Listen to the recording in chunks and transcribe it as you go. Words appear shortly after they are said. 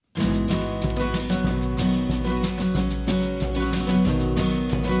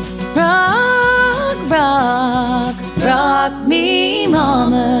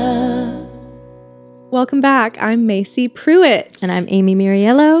Mama. Welcome back. I'm Macy Pruitt. And I'm Amy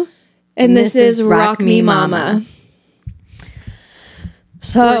Miriello. And this is Rock Me Mama.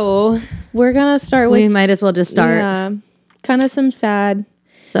 So we're going to start with... We might as well just start. Yeah, kind of some sad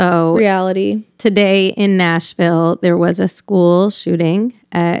So reality. Today in Nashville, there was a school shooting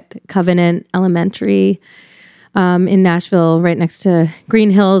at Covenant Elementary in Nashville, right next to Green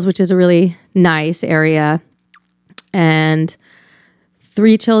Hills, which is a really nice area. And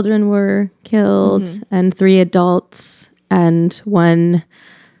 3 children were killed and 3 adults and 1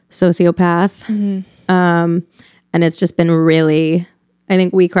 sociopath. And it's just been really, I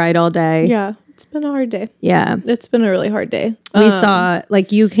think we cried all day. Yeah, it's been a hard day. Yeah. It's been a really hard day. We saw,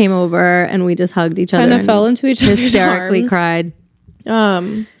 like, you came over and we just hugged each other. Kind of fell into each other's hysterically arms. Cried.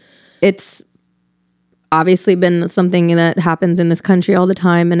 Um, It's obviously been something that happens in this country all the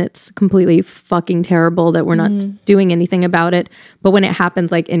time, and it's completely fucking terrible that we're not doing anything about it. But when it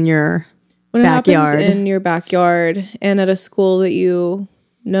happens, like, in your when backyard, it happens in your backyard and at a school that you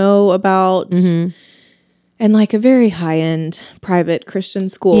know about, and like a very high-end private Christian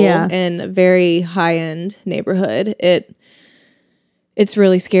school in a very high-end neighborhood, it's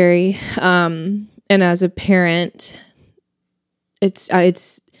really scary. And as a parent, it's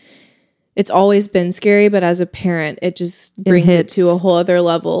always been scary, but as a parent, it just brings it to a whole other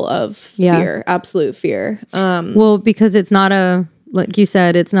level of fear, absolute fear. Well, because it's not a, like you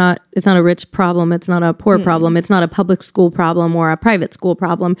said, it's not a rich problem. It's not a poor problem. It's not a public school problem or a private school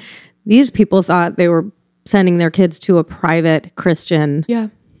problem. These people thought they were sending their kids to a private Christian,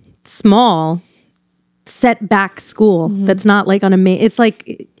 small, set back school that's not like on a main. It's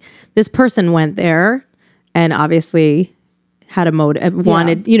like this person went there and obviously had a motive,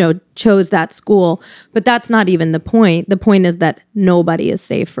 wanted, chose that school. But that's not even the point. The point is that nobody is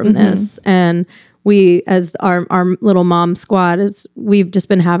safe from this. And we, as our little mom squad, we've just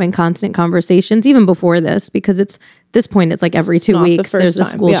been having constant conversations, even before this, because this point, it's like every 2 weeks there's a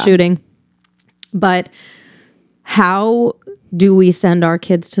school shooting. But how do we send our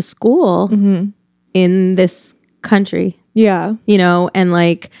kids to school in this country? Yeah. And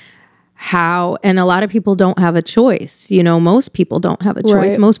like, how, and a lot of people don't have a choice. Most people don't have a choice.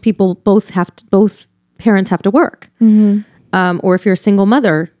 Right. Most people both parents have to work. Or if you're a single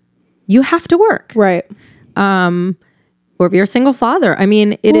mother, you have to work. Right. Or if you're a single father, I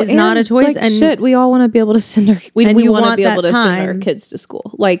mean, it is not a choice. Like, and we all want to be able to send our we want to be able to send our time. Kids to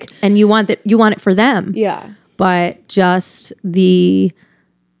school. Like, and you want it for them. Yeah. But just the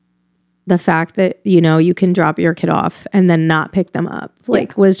fact that, you can drop your kid off and then not pick them up,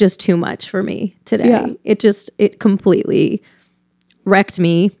 was just too much for me today. Yeah. It completely wrecked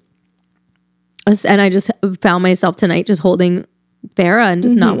me. And I just found myself tonight just holding Farah and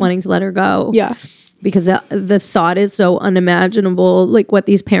just not wanting to let her go. Yeah. Because the thought is so unimaginable, like what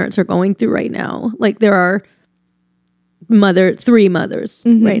these parents are going through right now. Like there are 3 mothers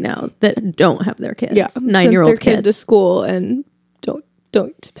right now that don't have their kids. Yeah. 9-year-old kids. Kid to school and don't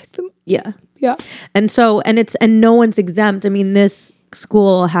to pick them up. Yeah. Yeah. And no one's exempt. I mean, this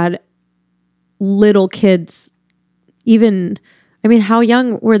school had little kids, how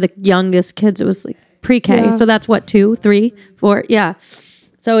young were the youngest kids? It was like pre-K. Yeah. So that's what, 2, 3, 4. Yeah.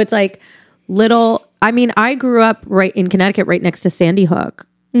 So it's like little, I grew up right in Connecticut, right next to Sandy Hook.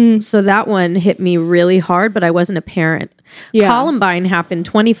 So that one hit me really hard, but I wasn't a parent. Yeah. Columbine happened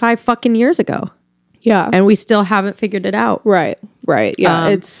 25 fucking years ago. Yeah. And we still haven't figured it out. Right. Yeah.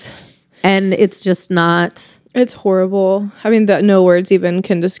 It's just not. It's horrible. That no words even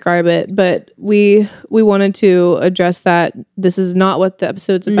can describe it. But we wanted to address that. This is not what the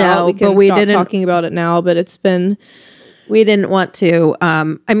episode's about. No, we can stop talking about it now. But it's been. We didn't want to.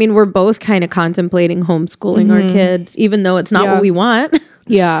 We're both kind of contemplating homeschooling our kids, even though it's not what we want.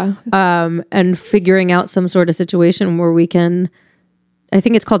 Yeah. And figuring out some sort of situation where we can. I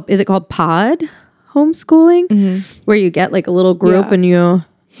think is it called pod homeschooling, where you get like a little group and you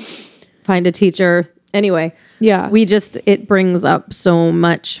find a teacher. Anyway, it brings up so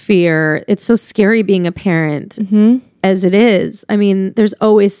much fear. It's so scary being a parent as it is. There's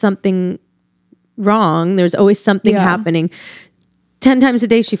always something wrong. There's always something happening. 10 times a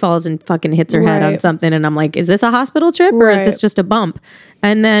day she falls and fucking hits her head on something, and I'm like, is this a hospital trip or is this just a bump?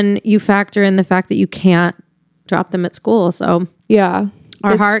 And then you factor in the fact that you can't drop them at school. So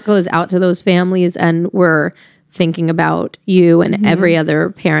our heart goes out to those families, and we're thinking about you and every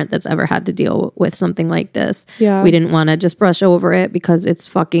other parent that's ever had to deal with something like this. Yeah. We didn't want to just brush over it because it's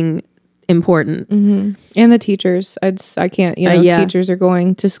fucking important. And the teachers. I can't, teachers are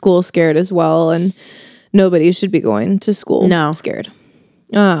going to school scared as well, and nobody should be going to school scared.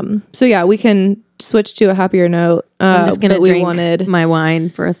 So we can switch to a happier note. I'm just going to drink my wine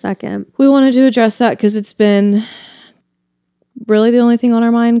for a second. We wanted to address that because it's been really the only thing on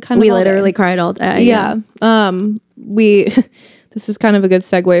our mind. We literally cried all day. Yeah. This is kind of a good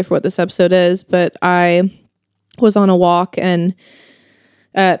segue for what this episode is, but I was on a walk, and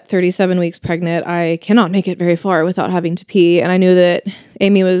at 37 weeks pregnant, I cannot make it very far without having to pee. And I knew that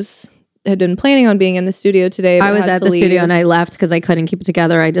Amy had been planning on being in the studio today. But I was at the studio and I left because I couldn't keep it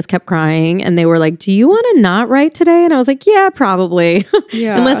together. I just kept crying, and they were like, "Do you want to not write today?" And I was like, "Yeah, probably."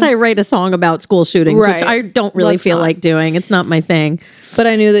 Yeah. Unless I write a song about school shootings, which I don't really feel like doing. It's not my thing. But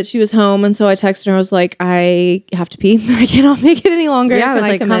I knew that she was home, and so I texted her. I was like, "I have to pee. I cannot make it any longer." Yeah, I was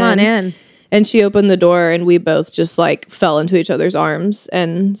like, "Come on in." And she opened the door, and we both just like fell into each other's arms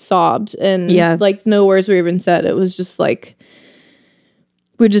and sobbed. And like no words were even said. It was just like,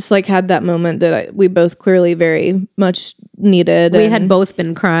 we just like had that moment that we both clearly very much needed. We had both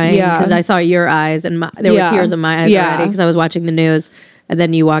been crying because I saw your eyes, and there were tears in my eyes already because I was watching the news. And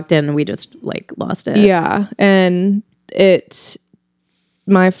then you walked in, and we just like lost it. Yeah, and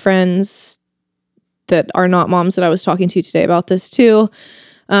my friends that are not moms that I was talking to today about this too.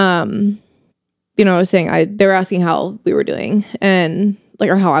 I was saying they were asking how we were doing and like,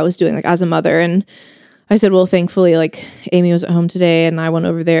 or how I was doing like as a mother. And I said, well, thankfully, like Amy was at home today and I went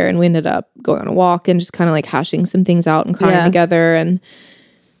over there and we ended up going on a walk and just kind of like hashing some things out and crying together. And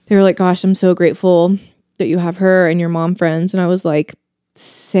they were like, gosh, I'm so grateful that you have her and your mom friends. And I was like,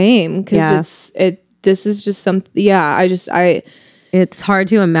 same. Cause this is just something. Yeah. It's hard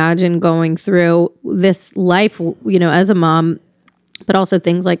to imagine going through this life, as a mom, but also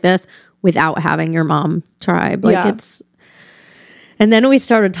things like this without having your mom tribe. And then we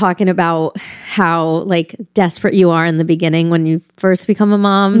started talking about how like desperate you are in the beginning when you first become a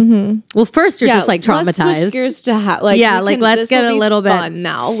mom. Mm-hmm. Well, first you're just like traumatized. Let's switch gears to let's get a little bit fun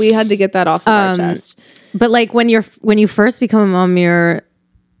now. We had to get that off of our chest. But like when you first become a mom, you're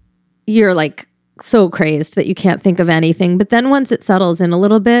like so crazed that you can't think of anything. But then once it settles in a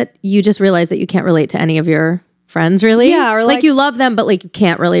little bit, you just realize that you can't relate to any of your friends really. Yeah, or like you love them, but like you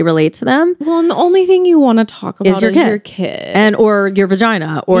can't really relate to them. Well, and the only thing you want to talk about is your kid. And or your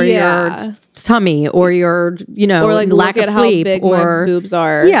vagina or your tummy or your, or like lack of sleep how big or my boobs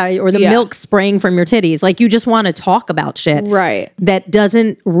are. Yeah, or the milk spraying from your titties. Like you just want to talk about shit. Right. That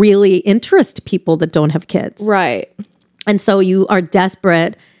doesn't really interest people that don't have kids. Right. And so you are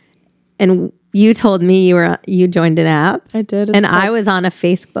desperate, and you told me you joined an app. I did. And I was on a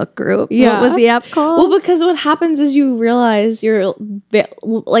Facebook group. Yeah. What was the app called? Well, because what happens is you realize you're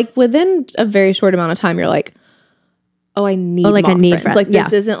like within a very short amount of time, you're like, oh, I need mom friends. Like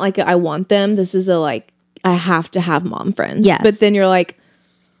this isn't like I want them. This is I have to have mom friends. Yes. But then you're like,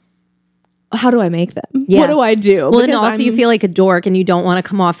 how do I make them? Yeah. What do I do? Well, and also you feel like a dork and you don't want to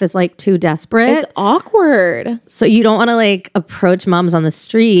come off as like too desperate. It's awkward. So you don't want to like approach moms on the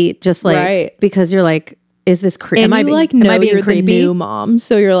street just like because you're like, is this creepy? Am I being creepy? The new mom.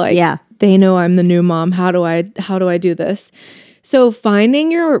 So you're like, they know I'm the new mom. How do I do this? So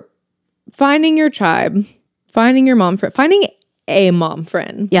finding your tribe, finding your mom friend, finding a mom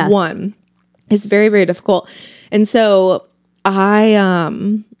friend, one is very, very difficult. And so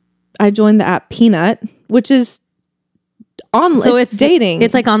I joined the app Peanut, which is online. So it's dating.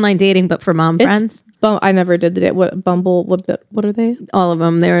 It's like online dating, but for mom friends. I never did the date. What Bumble? What are they? All of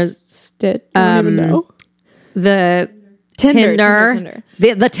them. There's I don't even know. The Tinder.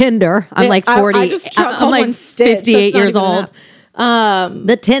 The Tinder. I'm like 40. I'm like 58 years old.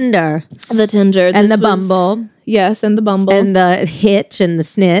 The Tinder. And the Bumble. Yes, and the Bumble. And the Hitch and the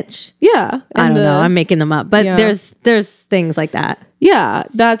Snitch. Yeah. I don't know. I'm making them up. But there's things like that. Yeah.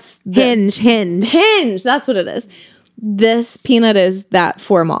 That's Hinge. That's what it is. This Peanut is that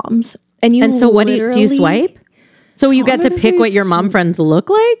for moms. And so what do you swipe? So you get to pick what your mom friends look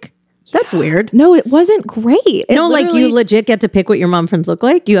like? That's weird. No, it wasn't great. Like you legit get to pick what your mom friends look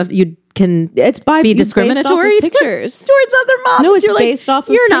like. You can be discriminatory pictures towards other moms. No, it's based off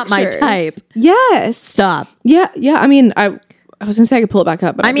of you're pictures. Not my type. Yes. Stop. Yeah. I mean, I was gonna say I could pull it back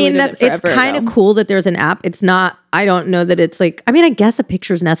up, but it's kind of cool that there's an app. It's not. I don't know that it's like. I mean, I guess a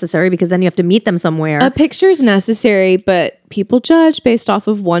picture's necessary because then you have to meet them somewhere. A picture's necessary, but people judge based off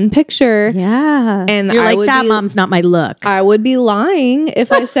of one picture. Yeah, and you're like that. Mom's not my look. I would be lying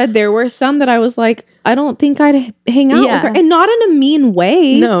if I said there were some that I was like, I don't think I'd hang out with her, and not in a mean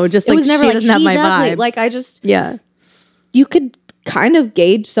way. No, just like it was never she doesn't have my vibe. Like I just you could kind of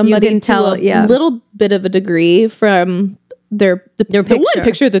gauge somebody to a little bit of a degree from their picture. The one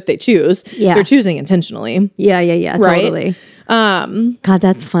picture that they choose. Yeah. They're choosing intentionally. Yeah, right? Totally. God,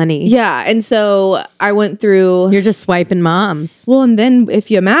 that's funny. Yeah, and so I went through. You're just swiping moms. Well, and then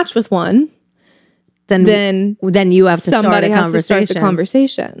if you match with one, then you have to somebody start a has conversation. to start the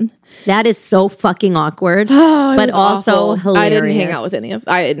conversation. That is so fucking awkward, but also awful. hilarious. I didn't hang out with any of.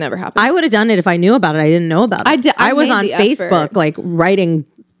 It never happened. I would have done it if I knew about it. I didn't know about it. I was on Facebook, effort. like writing.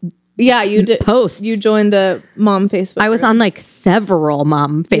 Yeah, you did posts. You joined a mom Facebook. I was on like several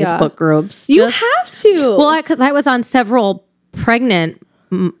mom Facebook groups. You have to. Well, because I was on several pregnant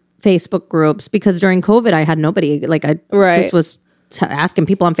Facebook groups because during COVID I had nobody. Like I just was asking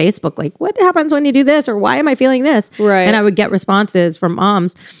people on Facebook, like, what happens when you do this, or why am I feeling this? Right. And I would get responses from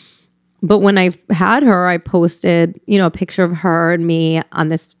moms. But when I had her, I posted, a picture of her and me on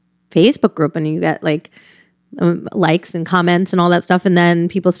this Facebook group, and you get like likes and comments and all that stuff. And then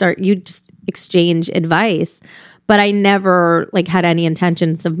you just exchange advice. But I never like had any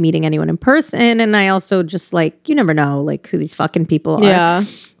intentions of meeting anyone in person. And I also just like, you never know like who these fucking people are. Yeah.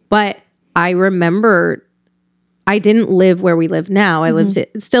 But I remember I didn't live where we live now. I lived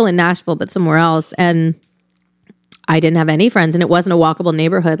still in Nashville, but somewhere else. And I didn't have any friends, and it wasn't a walkable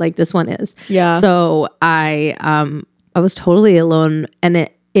neighborhood like this one is. Yeah. So I was totally alone, and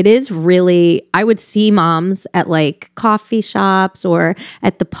it is really, I would see moms at like coffee shops or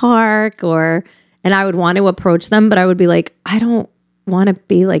at the park, and I would want to approach them, but I would be like, I don't want to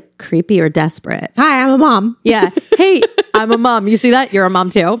be like creepy or desperate. Hi, I'm a mom. Yeah. Hey, I'm a mom. You see that? You're a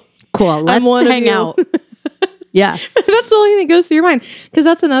mom too? Cool. Let's hang out. Yeah. That's the only thing that goes through your mind. Because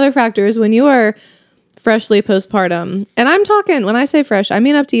that's another factor is when you are freshly postpartum, and I'm talking, when I say fresh, I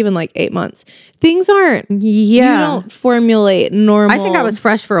mean up to even like 8 months. Things aren't, you don't formulate normal. I think I was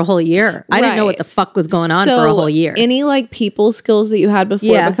fresh for a whole year. I didn't know what the fuck was going on for a whole year. Any like people skills that you had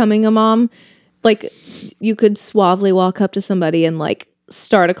before becoming a mom, like you could suavely walk up to somebody and like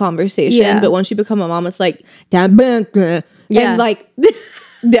start a conversation. Yeah. But once you become a mom, it's like, and like,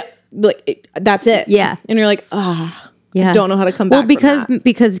 that's it. Yeah. And you're like, I don't know how to come back. Well,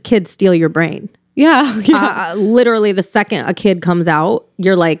 because kids steal your brain. Yeah. Literally the second a kid comes out,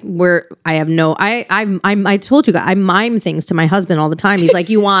 you're like, I told you guys, I mime things to my husband all the time. He's like,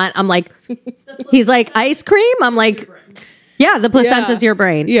 I'm like, he's like, ice cream? I'm like, yeah, the placenta's your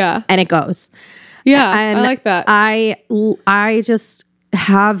brain. Yeah. And it goes. Yeah. And I like that. I just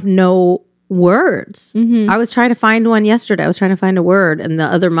have no words. I was trying to find one yesterday. I was trying to find a word, and the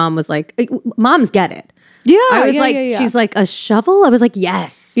other mom was like, moms get it. Yeah. I was she's like, a shovel? I was like,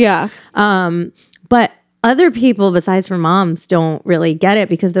 yes. Yeah. But other people besides for moms don't really get it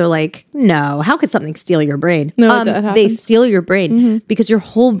because they're like, no, how could something steal your brain? No, that happens. They steal your brain because your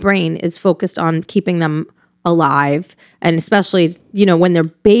whole brain is focused on keeping them alive. And especially, when they're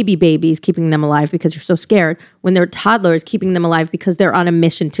babies, keeping them alive because you're so scared. When they're toddlers, keeping them alive because they're on a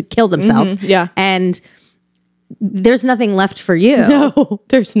mission to kill themselves. Yeah. And there's nothing left for you. No,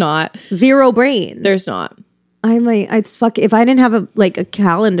 there's not. Zero brain. There's not. If I didn't have a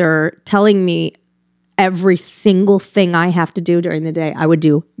calendar telling me every single thing I have to do during the day, I would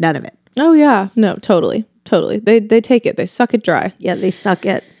do none of it. Oh yeah. No, totally. They take it. They suck it dry. Yeah, they suck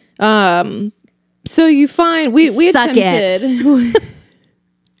it. So you find we suck attempted.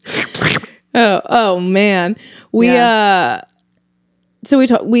 oh man. We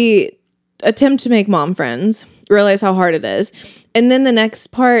attempt to make mom friends, realize how hard it is. And then the next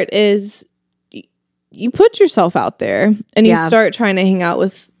part is you put yourself out there and you start trying to hang out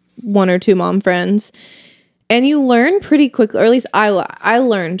with one or two mom friends, and you learn pretty quickly, or at least I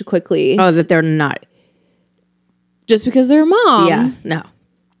learned quickly. Oh, that they're not. Just because they're a mom. Yeah, no.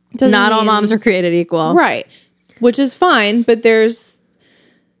 Not all moms are created equal. Right. Which is fine, but there's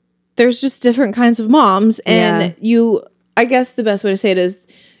just different kinds of moms, and I guess the best way to say it is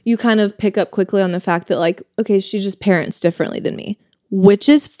you kind of pick up quickly on the fact that like, okay, she just parents differently than me, which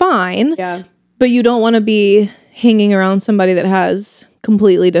is fine. Yeah. But you don't want to be hanging around somebody that has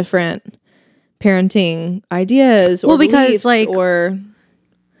completely different parenting ideas or because like or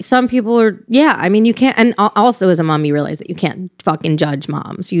some people are, I mean, you can't, and also as a mom, you realize that you can't fucking judge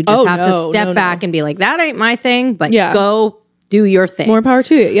moms. You just have to step back and be like, that ain't my thing, but go do your thing. More power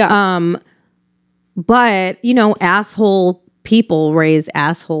to you. Yeah. But, asshole people raise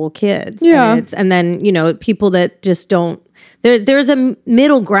asshole kids. Yeah. And then, people that just don't, there's a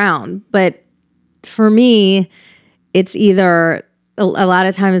middle ground, but for me, it's either a lot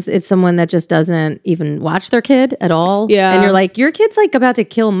of times it's someone that just doesn't even watch their kid at all. Yeah. And you're like, your kid's like about to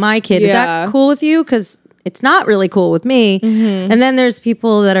kill my kid. Is that cool with you? Because it's not really cool with me. And then there's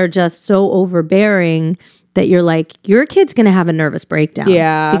people that are just so overbearing that you're like, your kid's going to have a nervous breakdown.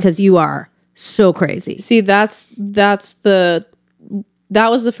 Yeah. Because you are so crazy. See, that was the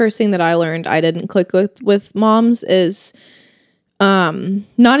first thing that I learned I didn't click with moms is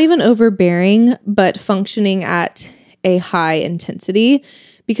not even overbearing, but functioning at a high intensity,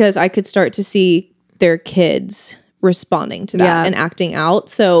 because I could start to see their kids responding to that and acting out.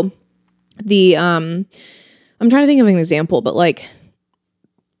 So the I'm trying to think of an example, but like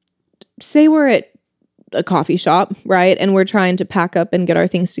say we're at a coffee shop, right? And we're trying to pack up and get our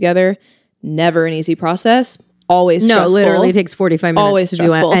things together. Never an easy process. Always stressful. No, literally takes 45 minutes always to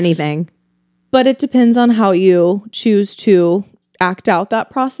stressful. Do anything. But it depends on how you choose to act out that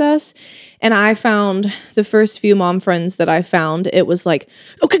process. And I found the first few mom friends that I found, it was like,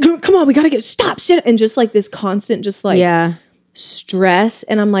 okay, come on, we got to stop, sit. And just like this constant, just like stress.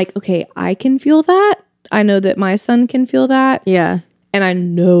 And I'm like, okay, I can feel that. I know that my son can feel that. Yeah. And I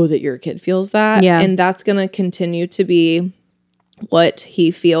know that your kid feels that. Yeah. And that's going to continue to be what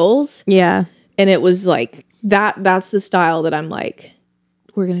he feels. Yeah. And it was like, that's the style that I'm like,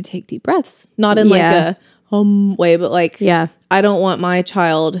 we're going to take deep breaths. Not in like a way, but like, I don't want my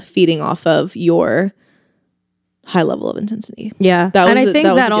child feeding off of your high level of intensity. Yeah. And I think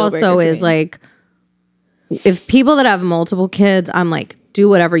that also is like, if people that have multiple kids, I'm like, do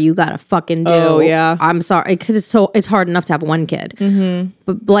whatever you gotta fucking do. Oh, yeah. I'm sorry. Because it's hard enough to have one kid. Mm-hmm.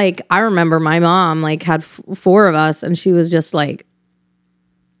 But like, I remember my mom like had 4 of us and she was just like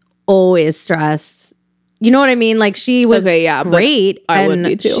always stressed. You know what I mean? Like she was great I and would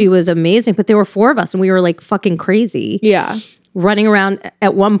be too. She was amazing. But there were 4 of us and we were like fucking crazy. Yeah. Running around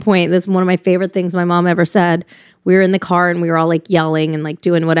at one point, this is one of my favorite things my mom ever said. We were in the car and we were all like yelling and like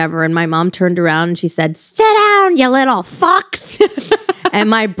doing whatever. And my mom turned around and she said, "Sit down, you little fucks." And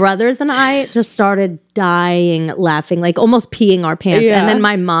my brothers and I just started dying laughing, like almost peeing our pants. Yeah. And then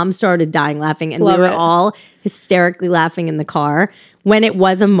my mom started dying laughing. And Love we were it. all hysterically laughing in the car when it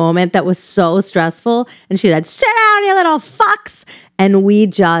was a moment that was so stressful. And she said, "Sit down, you little fucks." And we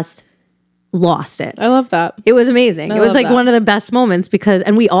just lost it. I love that. It was amazing. It was like that. one of the best moments because,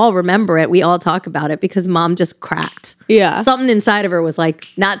 and we all remember it. We all talk about it because mom just cracked. Yeah. Something inside of her was like,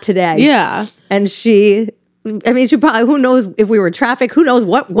 not today. Yeah. And she probably, who knows if we were in traffic, who knows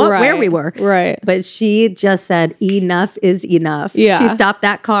where we were. Right. But she just said, enough is enough. Yeah. She stopped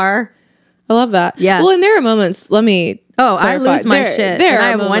that car. I love that. Yeah. Well, and there are moments, let me I lose my shit. There and are I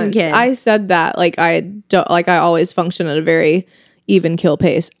have moments, one kid. I said that like I always function at a very even kill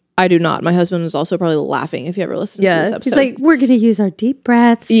pace. I do not. My husband is also probably laughing if you ever listen to this episode. He's like, we're going to use our deep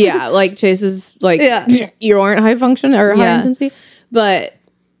breaths. Yeah, like Chase is like, you aren't high function or high intensity. But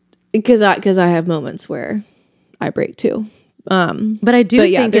because I have moments where I break too. But I do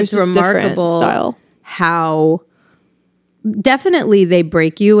think it's remarkable style. How definitely they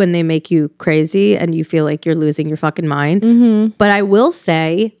break you and they make you crazy and you feel like you're losing your fucking mind. Mm-hmm. But I will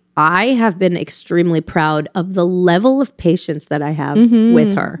say, I have been extremely proud of the level of patience that I have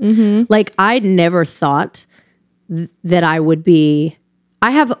with her. Mm-hmm. Like I never thought that I would be,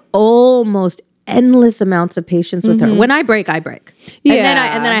 I have almost endless amounts of patience with her. When I break, I break.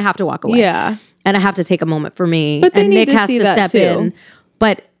 Yeah. And then I have to walk away. Yeah. And I have to take a moment for me. But they and need Nick to has see to that step too. in.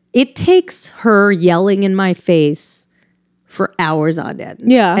 But it takes her yelling in my face for hours on end.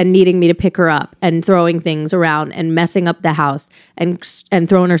 Yeah. And needing me to pick her up and throwing things around and messing up the house and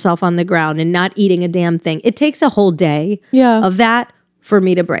throwing herself on the ground and not eating a damn thing. It takes a whole day of that for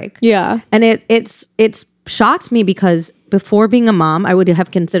me to break. Yeah. And it's shocked me because before being a mom, I would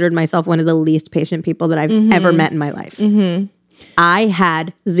have considered myself one of the least patient people that I've ever met in my life. Mm-hmm. I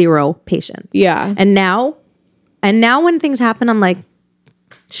had 0 patience. Yeah. And now when things happen, I'm like,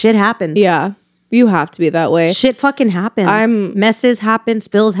 shit happens. Yeah. You have to be that way. Shit fucking happens. Messes happen,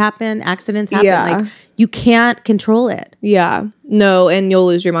 spills happen, accidents happen. Yeah. Like you can't control it. Yeah. No, and you'll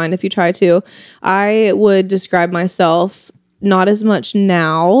lose your mind if you try to. I would describe myself not as much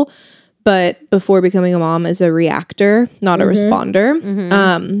now, but before becoming a mom as a reactor, not a responder.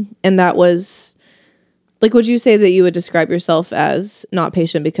 And that was like, would you say that you would describe yourself as not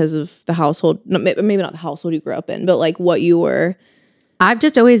patient because of the household, maybe not the household you grew up in, but like what you were? I've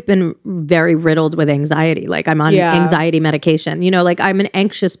just always been very riddled with anxiety. Like I'm on anxiety medication, like I'm an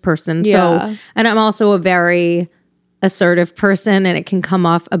anxious person. So, and I'm also a very assertive person and it can come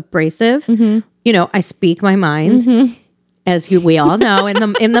off abrasive. I speak my mind as we all know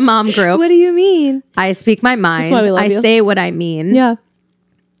in the mom group. What do you mean? I speak my mind. That's why we love you. Say what I mean. Yeah.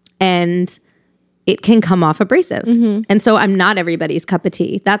 And it can come off abrasive. And so I'm not everybody's cup of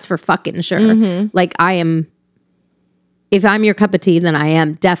tea. That's for fucking sure. Like I am. If I'm your cup of tea, then I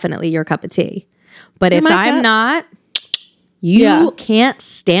am definitely your cup of tea. But if I'm not, you can't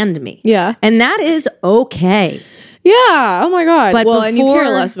stand me. Yeah. And that is okay. Yeah. Oh my God. But and you care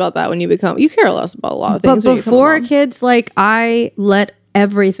less about that when you care less about a lot of things. But before kids, like I let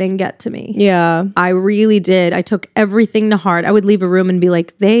everything get to me. Yeah. I really did. I took everything to heart. I would leave a room and be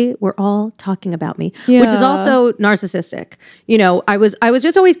like, they were all talking about me, which is also narcissistic. You know, I was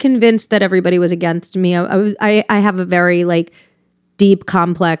just always convinced that everybody was against me. I have a very like deep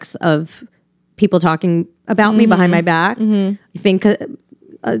complex of people talking about me behind my back. I think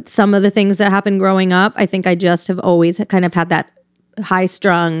some of the things that happened growing up, I think I just have always kind of had that high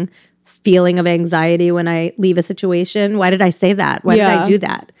strung feeling of anxiety when I leave a situation. Why did I say that? Why did I do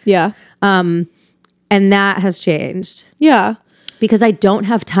that? Yeah. And that has changed. Yeah. Because I don't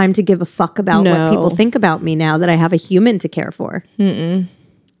have time to give a fuck about what people think about me now that I have a human to care for. You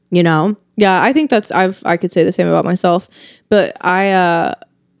know? Yeah, I think I could say the same about myself, but I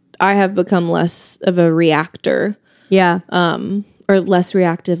have become less of a reactor. Yeah. Or less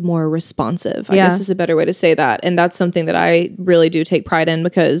reactive, more responsive, I guess is a better way to say that. And that's something that I really do take pride in,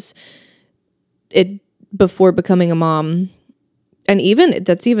 because before becoming a mom, and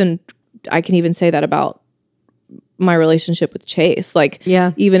I can even say that about my relationship with Chase. Like,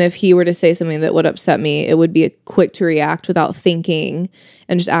 even if he were to say something that would upset me, it would be quick to react without thinking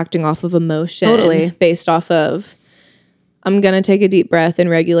and just acting off of emotion, based off of, I'm going to take a deep breath and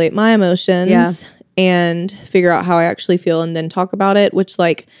regulate my emotions and figure out how I actually feel and then talk about it, which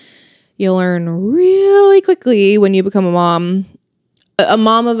like you learn really quickly when you become a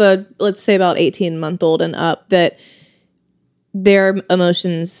mom of a, let's say about 18-month-old and up, that their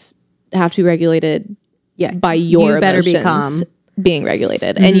emotions have to be regulated by your emotions being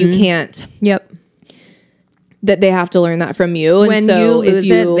regulated. And you can't. That they have to learn that from you. And when so you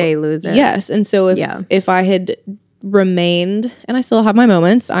lose it, they lose it. Yes. And so if I had remained, and I still have my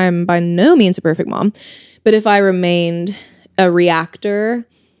moments, I'm by no means a perfect mom, but if I remained a reactor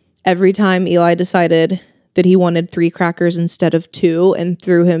every time Eli decided that he wanted 3 crackers instead of 2 and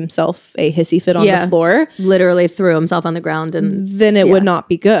threw himself a hissy fit on the floor. Literally threw himself on the ground. And then it would not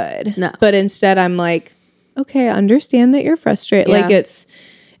be good. No. But instead I'm like, okay, I understand that you're frustrated. Like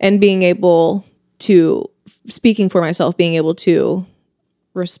and being able to, speaking for myself, being able to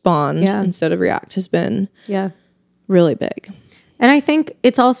respond instead of react has been really big. And I think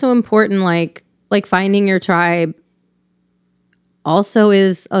it's also important, like finding your tribe also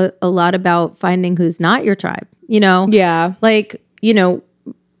is a lot about finding who's not your tribe, you know? Yeah. Like, you know,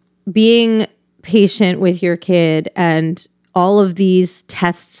 being patient with your kid and all of these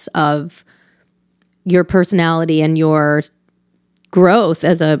tests of your personality and your growth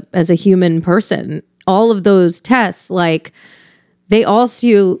as a human person, all of those tests, like they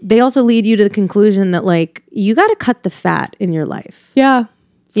also lead you to the conclusion that like you got to cut the fat in your life. Yeah.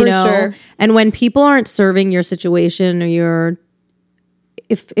 For sure. And when people aren't serving your situation, or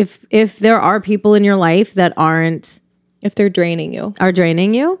if there are people in your life that if they're draining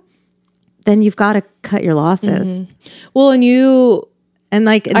you, then you've got to cut your losses. Well, and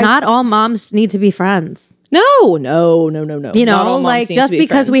not all moms need to be friends. No. You know, like just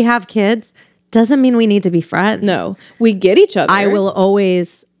because we have kids doesn't mean we need to be friends. No, we get each other. I will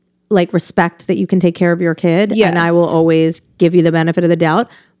always like respect that you can take care of your kid, and I will always give you the benefit of the doubt,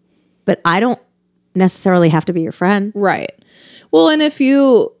 but I don't necessarily have to be your friend. Right. Well, and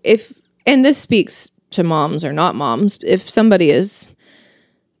and this speaks to moms or not moms, if somebody is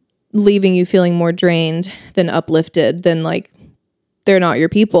leaving you feeling more drained than uplifted, then like they're not your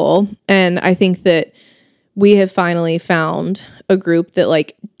people. And I think that we have finally found a group that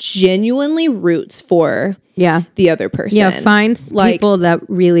like genuinely roots for the other person. Yeah, find people that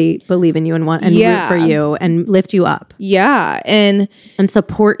really believe in you and want and root for you and lift you up. Yeah, and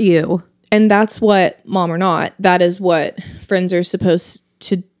support you. And that's what, mom or not, that is what friends are supposed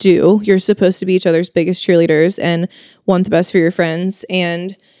to do. You're supposed to be each other's biggest cheerleaders and want the best for your friends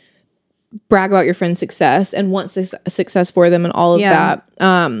and brag about your friend's success and want success for them and all of that.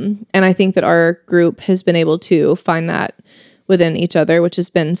 And I think that our group has been able to find that within each other, which has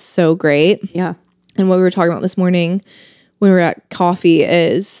been so great. Yeah. And what we were talking about this morning when we were at coffee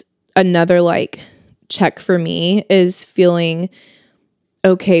is another like check for me is feeling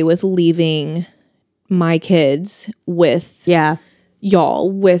okay with leaving my kids with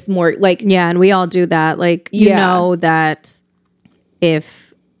y'all, with more like and we all do that. Like you know that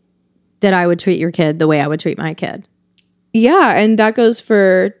that I would treat your kid the way I would treat my kid. Yeah, and that goes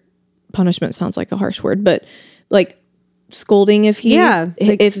for punishment. Sounds like a harsh word, but like scolding if Eli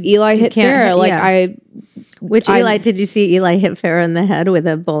hit Farrah, Eli did you see Eli hit Farrah in the head with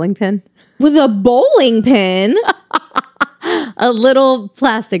a bowling pin? With a bowling pin? A little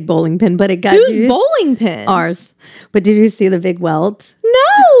plastic bowling pin, but it got whose bowling pin? Ours. But did you see the big welt?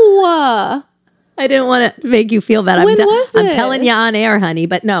 No. I didn't want to make you feel bad. When was this? I'm telling you on air, honey,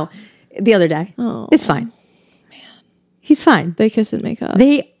 but no, the other day. Oh, it's fine. Man. He's fine. They kiss and make up.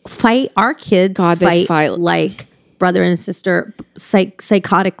 They fight. Our kids they fight like brother and sister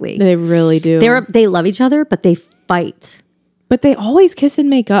psychotically. They really do. They love each other, but they fight. But they always kiss and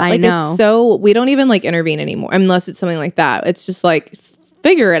make up. I know. It's so we don't even like intervene anymore unless it's something like that. It's just like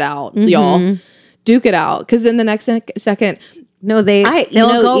figure it out, y'all. Duke it out. Because then the next second, no,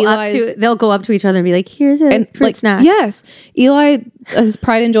 they'll go up to each other and be like, "Here's a fruit snack." Yes, Eli, his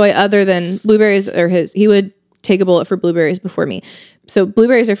pride and joy, other than blueberries, or he would take a bullet for blueberries before me. So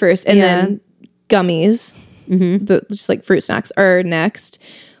blueberries are first, and then gummies, just like fruit snacks, are next.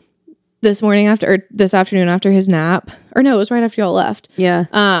 This afternoon after his nap, or no, it was right after y'all left. Yeah.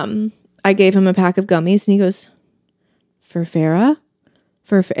 I gave him a pack of gummies, and he goes, "For Farah."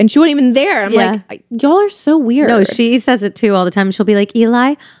 And she wasn't even there. I'm like, y'all are so weird. No, she says it too all the time. She'll be like,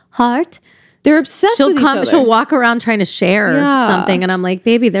 Eli, heart. They're obsessed with each other. She'll walk around trying to share something. And I'm like,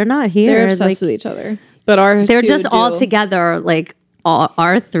 baby, they're not here. They're obsessed with each other. But they're just all together. Like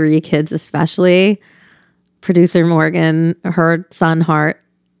our 3 kids, especially producer Morgan, her son Hart,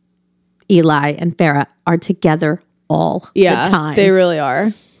 Eli, and Farah are together all the time. They really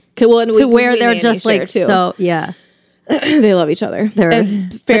are. To where they're just like, so, yeah. They love each other. But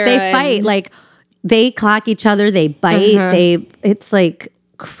they fight. Like, they clock each other. They bite. It's like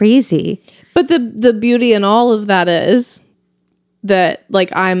crazy. But the beauty in all of that is that, like,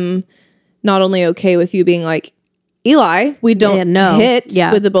 I'm not only okay with you being like, Eli, we don't hit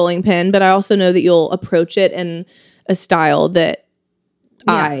with the bowling pin, but I also know that you'll approach it in a style that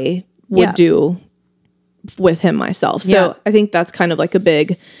I would do with him myself. So I think that's kind of like a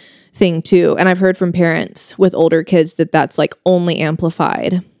big thing too. And I've heard from parents with older kids that that's like only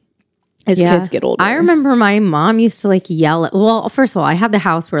amplified as kids get older. I remember my mom used to like yell at, well, first of all, I had the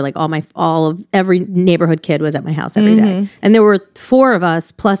house where like every neighborhood kid was at my house every day. And there were 4 of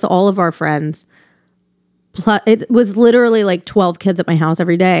us plus all of our friends. It was literally like 12 kids at my house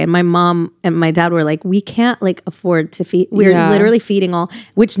every day. And my mom and my dad were like, we can't like afford to feed. We're literally feeding all,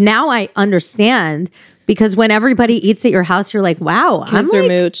 which now I understand, because when everybody eats at your house, you're like, wow, kids are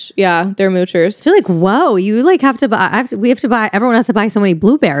mooch. Yeah, they're moochers. They're like, whoa, you like have to buy, everyone has to buy so many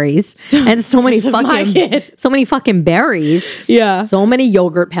blueberries and so many fucking berries. Yeah. So many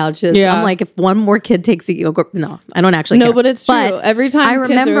yogurt pouches. Yeah. I'm like, if one more kid takes a yogurt, no, I don't actually care. But it's true. Every time I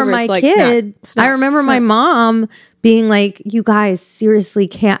remember my kid, I remember my mom being like, you guys seriously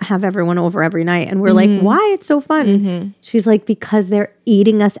can't have everyone over every night. And we're like, why? It's so fun. She's like, because they're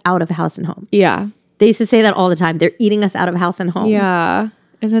eating us out of house and home. Yeah. They used to say that all the time. They're eating us out of house and home. Yeah.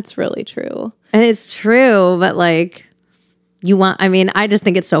 And it's really true. And it's true, but like, I just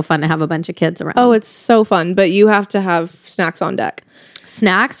think it's so fun to have a bunch of kids around. Oh, it's so fun. But you have to have snacks on deck.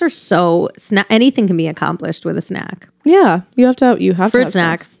 Snacks are anything can be accomplished with a snack. Yeah. You have to fruit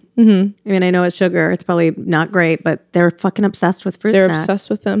snacks. I mean, I know it's sugar. It's probably not great, but they're fucking obsessed with fruit snacks. They're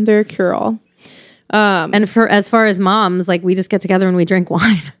obsessed with them. They're a cure-all. And as far as moms, like, we just get together and we drink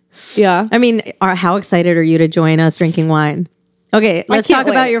wine. Yeah. I mean, how excited are you to join us drinking wine? Okay, let's talk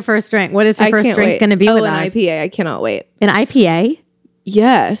about your first drink. What is your first drink going to be with us? An IPA. I cannot wait. An IPA?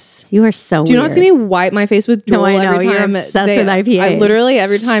 Yes. You are so Do you not see me wipe my face with drool every time? You're obsessed with IPA. I literally,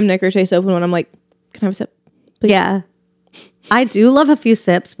 every time Nick or Chase open one, I'm like, can I have a sip? Please? Yeah. I do love a few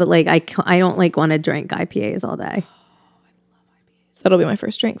sips, but like I don't like want to drink IPAs all day. So that'll be my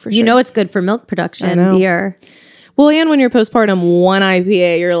first drink for sure. You know it's good for milk production, beer. Well, and when you're postpartum, one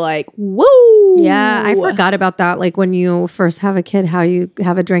IPA, you're like, whoa. Yeah, I forgot about that. Like when you first have a kid, how you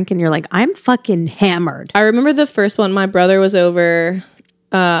have a drink and you're like, I'm fucking hammered. I remember the first one, my brother was over.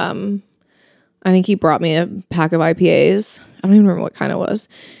 I think he brought me a pack of IPAs. I don't even remember what kind it was.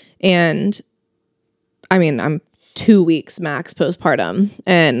 And I mean, I'm 2 weeks max postpartum.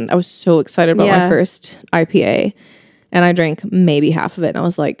 And I was so excited about my first IPA. And I drank maybe half of it. And I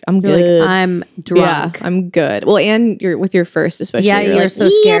was like, I'm good. Like, I'm drunk. Yeah, I'm good. Well, and you're with your first, especially. Yeah, you're like, so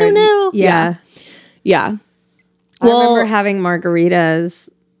scared. I don't know. Yeah. Yeah. I remember having margaritas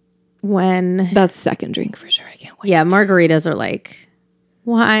when... That's second drink for sure. I can't wait. Yeah, margaritas are like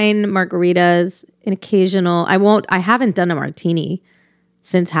wine, margaritas, an occasional... I haven't done a martini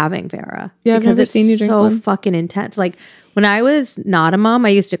since having Farah. Yeah, I've never seen you drink one. So fucking intense. Like when I was not a mom, I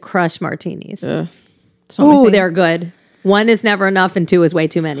used to crush martinis. Oh, they're good. 1 is never enough and 2 is way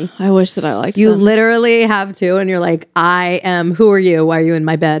too many. I wish that I liked you them. literally have 2 and you're like, who are you? Why are you in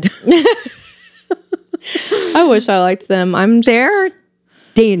my bed? I wish I liked them. They're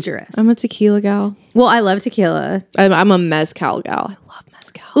dangerous. I'm a tequila gal. Well, I love tequila. I'm a mezcal gal. I love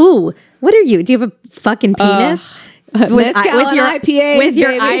mezcal. Ooh, what are you? Do you have a fucking penis? Mezcal and IPAs, with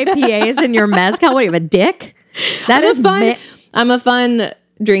your IPAs and your mezcal? What, do you have a dick? I'm a fun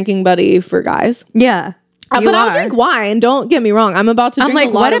drinking buddy for guys. Yeah. I'll drink wine. Don't get me wrong. I'm about to drink a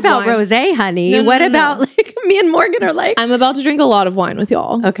lot of wine. What about rosé, honey? No, what about like me and Morgan are like? I'm about to drink a lot of wine with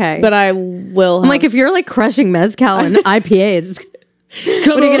y'all. Okay. But I will. I'm like, if you're like crushing mezcal and IPAs, what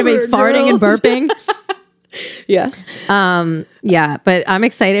are you going to be farting and burping? Yes. Yeah, but I'm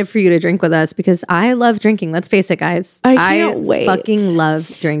excited for you to drink with us because I love drinking. Let's face it, guys. I can't wait. Fucking love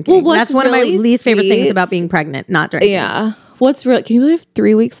drinking. Well, that's one of my least favorite things about being pregnant, not drinking. Yeah. What's real? Can you believe I have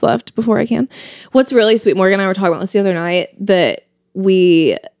 3 weeks left before I can? What's really sweet? Morgan and I were talking about this the other night that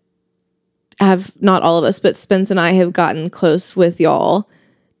we have, not all of us, but Spence and I have gotten close with y'all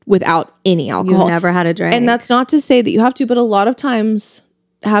without any alcohol. You've never had a drink. And that's not to say that you have to, but a lot of times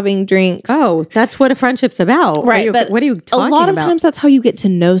having drinks. Oh, that's what a friendship's about. Right. But what are you talking about? A lot of times that's how you get to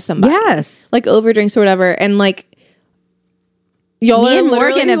know somebody. Yes. Like over drinks or whatever. And like, y'all are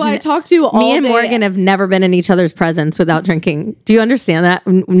literally who I talk to all day. Me and Morgan have never been in each other's presence without drinking. Do you understand that?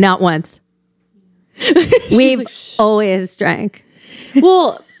 Not once. We've like, always drank.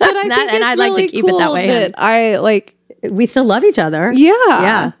 Well, but I think it's I'd really like to keep cool it that way. That I like. We still love each other. Yeah.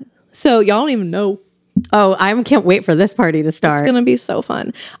 Yeah. So y'all don't even know. Oh, I can't wait for this party to start. It's going to be so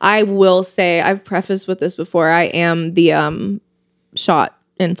fun. I will say, I've prefaced with this before, I am the shot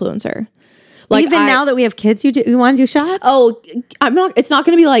influencer. Like even now that we have kids, you want to do shots? Oh, I'm not. It's not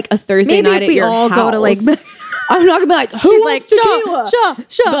going to be like a Thursday night at your house. Maybe if we all go to like. I'm not going to be like, who's like tequila?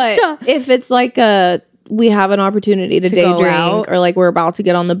 Shot. If it's like we have an opportunity to day drink out, or like we're about to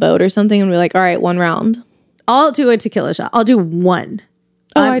get on the boat or something, and we're like, all right, one round. I'll do a tequila shot. I'll do one.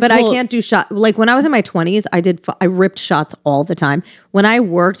 But I can't do shot. Like when I was in my 20s, I ripped shots all the time. When I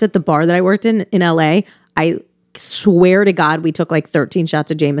worked at the bar that I worked in LA, I swear to God, we took like 13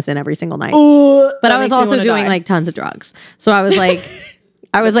 shots of Jameson every single night. But I was also doing like tons of drugs. So I was like,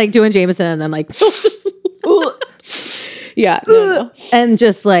 doing Jameson and then like, yeah, no. And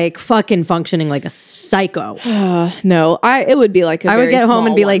just like fucking functioning like a psycho. No, it would be like I would get home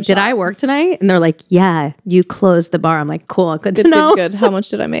and be like, did I work tonight? And they're like, yeah, you closed the bar. I'm like, cool, good to know. Good. How much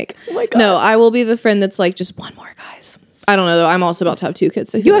did I make? Oh my God. No, I will be the friend that's like, just one more, guys. I don't know though. I'm also about to have 2 kids.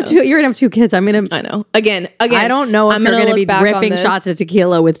 So you're gonna have 2 kids. I know. Again. I don't know if you're gonna be ripping shots of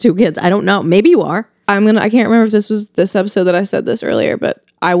tequila with 2 kids. I don't know. Maybe you are. I can't remember if this was this episode that I said this earlier, but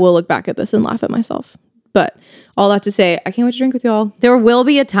I will look back at this and laugh at myself. But all that to say, I can't wait to drink with y'all. There will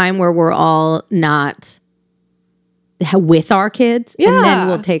be a time where we're all not with our kids, and then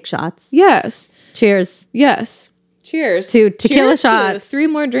we'll take shots. Yes. Cheers. Yes. Cheers to tequila shots. 3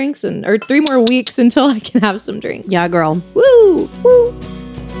 more drinks or 3 more weeks until I can have some drinks. Yeah, girl. Woo. Woo.